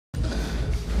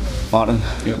Martin,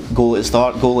 goal at the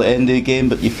start, goal at the end of the game,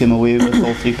 but you came away with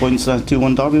all 3 points, a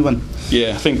 2-1 derby win.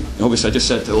 Yeah, I think obviously I just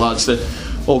said to the lads that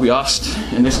all we asked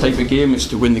in this type of game is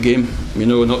to win the game, you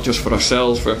know, not just for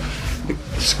ourselves, for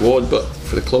the squad, but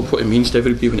for the club, what it means to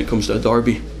everybody when it comes to a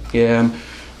derby.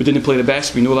 We didn't play the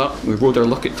best, we know that, we rode our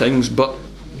luck at times, but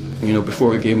you know,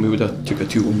 before the game we would have took a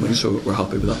 2-1 win, so we're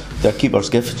happy with that. The keeper's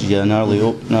gifted you an early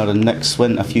opener, and Nick's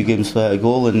went a few games without a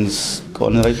goal and he's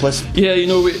got in the right place. Yeah, you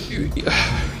know,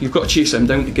 you've got to chase him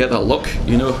down to get that luck,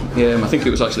 you know. I think it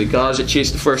was actually Gaz that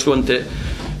chased the first one to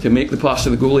make the pass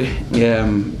to the goalie.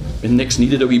 And Nick's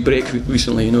needed a wee break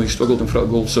recently, you know, he struggled in front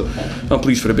of goal, so I'm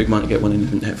pleased for a big man to get one in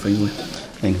the net finally.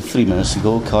 I think 3 minutes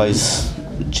ago, Kai's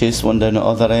chased one down at the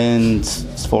other end,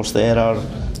 it's forced the error.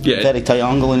 Yeah, very tight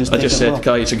angle in his. I just said to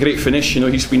Kai, it's a great finish. You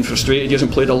know, he's been frustrated. He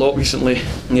hasn't played a lot recently,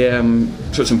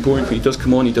 so it's important when he does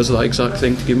come on. He does that exact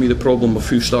thing to give me the problem of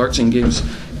who starts in games.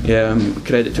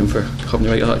 Credit to him for having the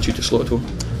right attitude to slot it home.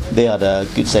 They had a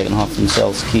good second half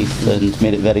themselves, Keith, and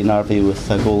made it very nervy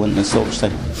with a goal into stoppage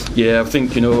time. Yeah, I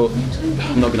think, you know,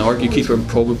 I'm not going to argue. Keith were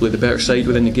probably the better side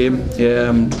within the game.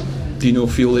 Do you know,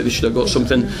 feel that they should have got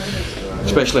something,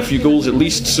 especially a few goals at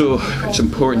least, so it's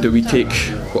important that we take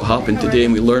what happened today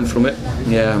and we learn from it.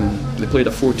 They played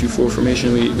a 4-2-4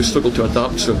 formation, we struggled to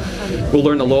adapt, so we'll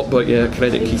learn a lot, but yeah,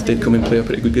 credit Keith did come and play a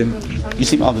pretty good game. You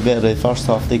seem to have a better the first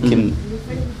half. They came,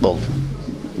 well,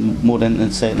 more into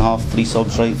the second half, 3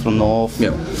 subs right from the off,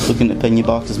 looking to pin you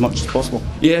back as much as possible.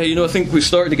 Yeah, you know, I think we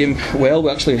started the game well.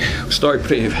 We started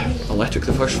pretty electric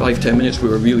the first 5-10 minutes. We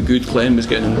were really good. Glenn was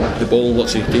getting the ball in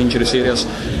lots of dangerous areas.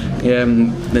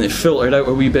 Then it filtered out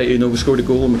a wee bit, you know, we scored a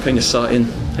goal and we kind of sat in.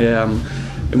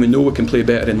 And we know we can play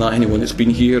better than that. Anyone that's been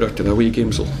here or to the away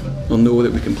games will know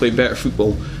that we can play better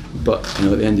football. But you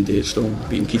know, at the end of the day, it's still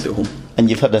beating Keith at home. And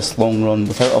you've had this long run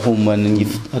without a home win, and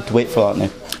you've had to wait for that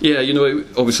now. Yeah, you know,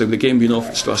 obviously with the game being off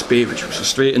at Strasbourg, which was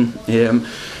frustrating.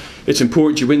 It's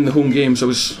important you win the home games. I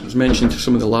was mentioning to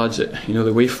some of the lads that, you know,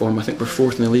 the away form, I think we're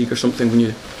 4th in the league or something when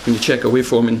you check away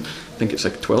form, and I think it's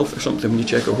like 12th or something when you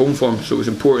check our home form. So it was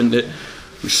important that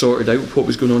we sorted out what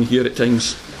was going on here at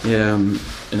times. And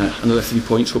another 3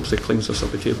 points hopefully cleans us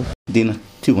up the table. Dana,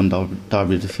 2-1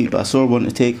 derby defeat, but a sore one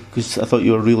to take because I thought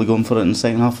you were really going for it in the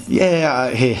second half. Yeah,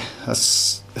 hey,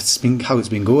 it's been how it's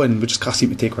been going. We just can't seem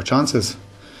to take our chances.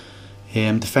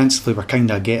 Defensively, we're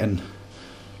kind of getting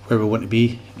where we want to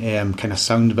be, kind of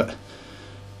sound, but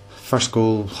first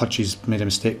goal, Hutchie's made a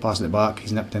mistake passing it back,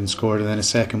 he's nipped in and scored, and then the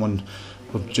second one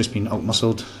we've just been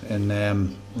out-muscled,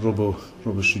 and Robo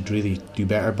should really do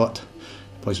better, but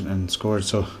boys went in and scored.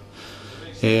 So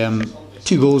 2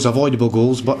 goals, avoidable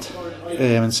goals, but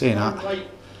in saying that,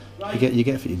 you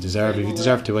get what you deserve. If you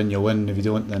deserve to win, you'll win. If you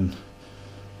don't, then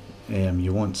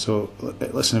you won't. So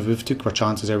listen, if we took our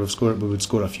chances there, we would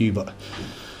score a few, but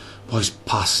boys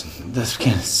pass, this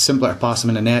kind of simpler to pass them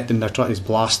in the net, and they're trying to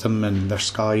blast them and they're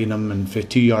skying them, and for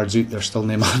 2 yards out they're still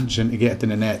no managing to get it in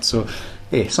the net. So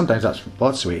hey, sometimes that's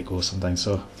the way it goes sometimes.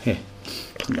 So hey,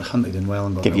 Huntley did well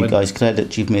and got give you guys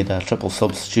credit, you've made a triple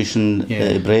substitution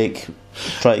break,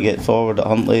 try to get forward at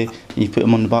Huntley, and you put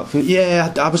him on the back foot.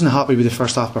 Yeah, I wasn't happy with the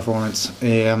first half performance.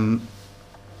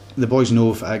 The boys know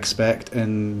what I expect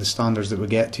and the standards that we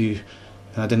get to,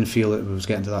 and I didn't feel that we was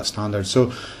getting to that standard.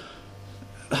 So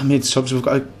I made subs. We've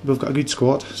got a good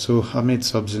squad, so I made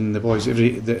subs, and the boys,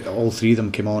 all 3 of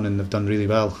them came on and they've done really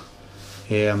well.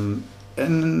 And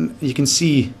you can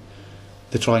see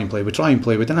the try and play. We try and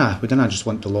play. We didn't just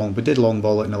want to long. We did long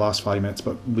ball it in the last 5 minutes,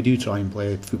 but we do try and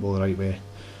play football the right way,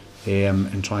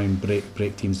 and try and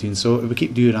break teams down. So if we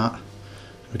keep doing that,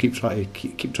 we keep trying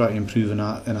to improve on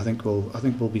that, and I think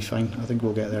we'll be fine. I think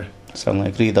we'll get there. Certainly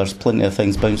agree. There's plenty of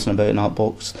things bouncing about in that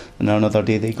box, and then another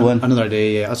day they go in. Another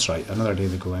day, yeah, that's right. Another day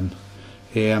they go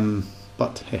in.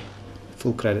 But hey,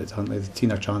 full credit to Huntley. They've taken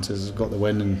their chances, got the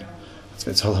win, and that's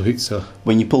what it's all about. So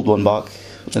when you pulled one back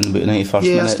in about the 91st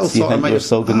minute, I still thought you were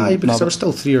still going. But there were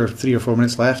still 3 or 4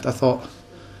 minutes left. I thought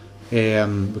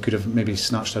we could have maybe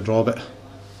snatched a draw, but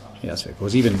yeah, that's what it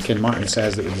goes. Even Ken Martin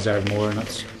says that we deserve more, and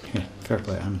that's fair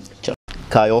play to him.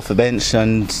 Kai off the bench,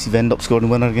 and you've ended up scoring a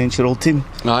winner against your old team.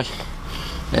 Aye,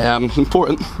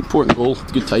 important goal,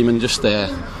 good timing, just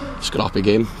scrappy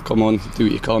game. Come on, do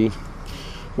what you can,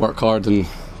 work hard, and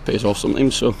pays off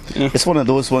sometimes. So yeah. It's one of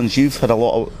those ones you've had a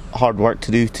lot of hard work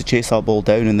to do to chase that ball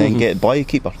down and then get it by a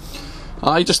keeper.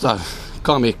 I just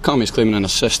Kami's claiming an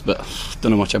assist, but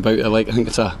don't know much about it. I think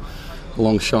it's a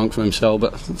long shank from himself,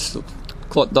 but it's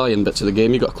dying bits of the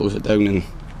game. You got to close it down and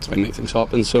try and make things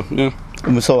happen. So yeah.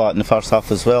 And we saw that in the first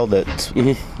half as well. That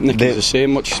Nicky's the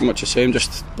same, much the same.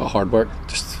 Just about hard work,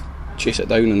 just chase it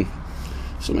down, and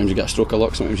sometimes you get a stroke of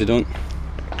luck, sometimes you don't.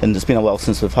 and it's been a while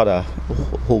since we've had a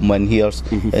home win here,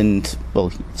 and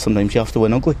well, sometimes you have to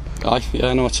win ugly. Aye,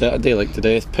 yeah, no, it's a day like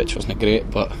today. The pitch wasn't great,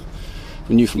 but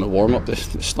we knew from the warm-up the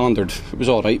standard, it was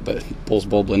alright, but balls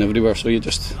bobbling everywhere, so you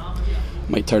just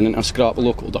might turn into a scrap, a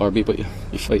local derby, but you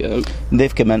fight it out.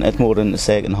 They've come in it more in the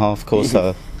second half, caused a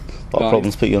lot of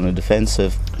problems, put you on the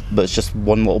defensive, but it's just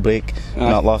one little break,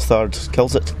 and that last third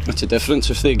kills it. That's the difference.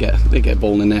 If they get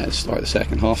ball in the net at the start of the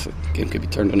second half, the game could be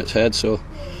turned on its head. So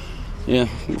yeah,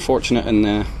 we're fortunate, and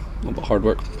a little bit of hard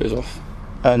work pays off.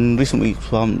 And recently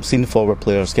we haven't seen the forward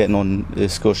players getting on the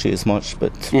score sheet as much,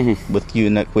 but with you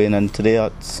and Nick weighing in today,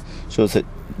 that shows that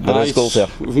there is goals there.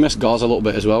 We've missed Gaz a little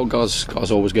bit as well. Gaz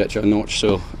always gets you a notch,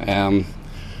 so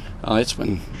it's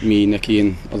when me, Nicky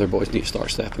and other boys need to start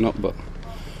stepping up, but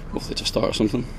hopefully it's a start or something.